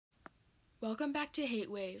Welcome back to Hate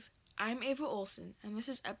Wave. I'm Ava Olson, and this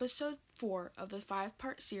is episode 4 of the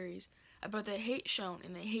 5-part series about the hate shown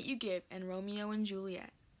in The Hate U Give and Romeo and Juliet.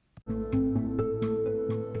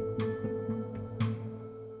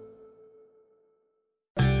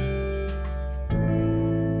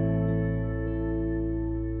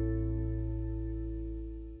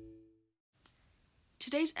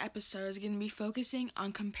 Today's episode is going to be focusing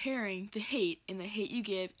on comparing the hate in The Hate U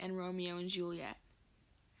Give and Romeo and Juliet.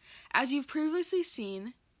 As you've previously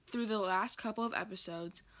seen through the last couple of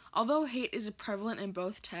episodes, although hate is prevalent in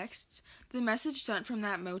both texts, the message sent from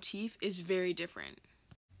that motif is very different.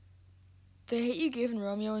 The Hate U Give and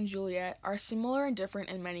Romeo and Juliet are similar and different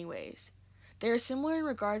in many ways. They are similar in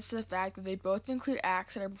regards to the fact that they both include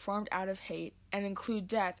acts that are performed out of hate and include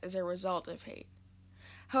death as a result of hate.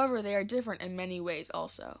 However, they are different in many ways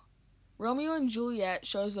also. Romeo and Juliet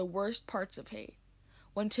shows the worst parts of hate.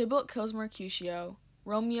 When Tybalt kills Mercutio,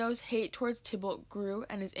 Romeo's hate towards Tybalt grew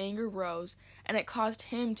and his anger rose, and it caused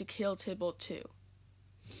him to kill Tybalt too.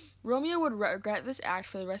 Romeo would regret this act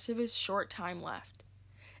for the rest of his short time left.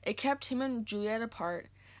 It kept him and Juliet apart,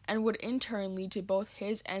 and would in turn lead to both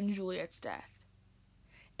his and Juliet's death.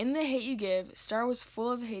 In The Hate U Give, Star was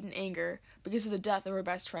full of hate and anger because of the death of her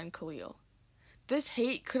best friend Khalil. This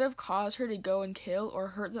hate could have caused her to go and kill or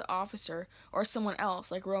hurt the officer or someone else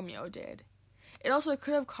like Romeo did. It also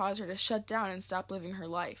could have caused her to shut down and stop living her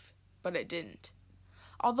life, but it didn't.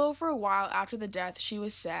 Although for a while after the death she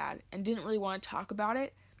was sad and didn't really want to talk about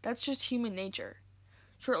it, that's just human nature.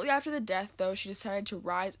 Shortly after the death, though, she decided to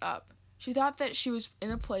rise up. She thought that she was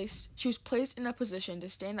placed in a position to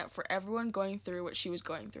stand up for everyone going through what she was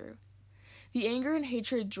going through. The anger and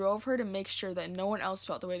hatred drove her to make sure that no one else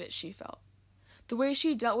felt the way that she felt. The way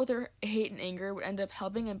she dealt with her hate and anger would end up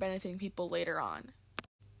helping and benefiting people later on.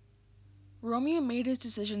 Romeo made his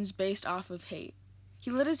decisions based off of hate. He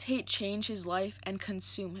let his hate change his life and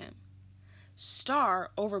consume him. Star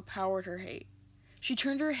overpowered her hate. She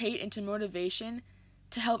turned her hate into motivation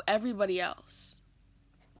to help everybody else.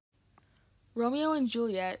 Romeo and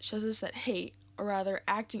Juliet shows us that hate, or rather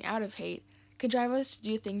acting out of hate, can drive us to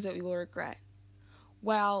do things that we will regret.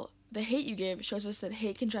 While The Hate U Give shows us that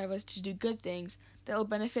hate can drive us to do good things that will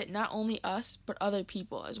benefit not only us, but other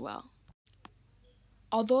people as well.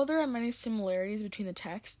 Although there are many similarities between the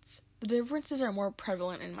texts, the differences are more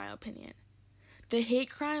prevalent in my opinion. The hate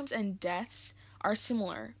crimes and deaths are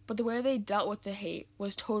similar, but the way they dealt with the hate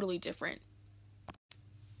was totally different.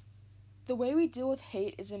 The way we deal with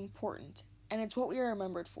hate is important, and it's what we are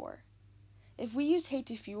remembered for. If we use hate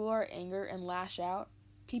to fuel our anger and lash out,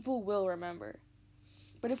 people will remember.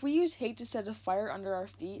 But if we use hate to set a fire under our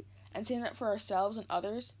feet and stand up for ourselves and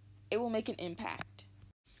others, it will make an impact.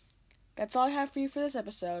 That's all I have for you for this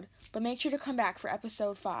episode, but make sure to come back for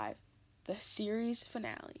episode 5, the series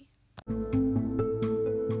finale.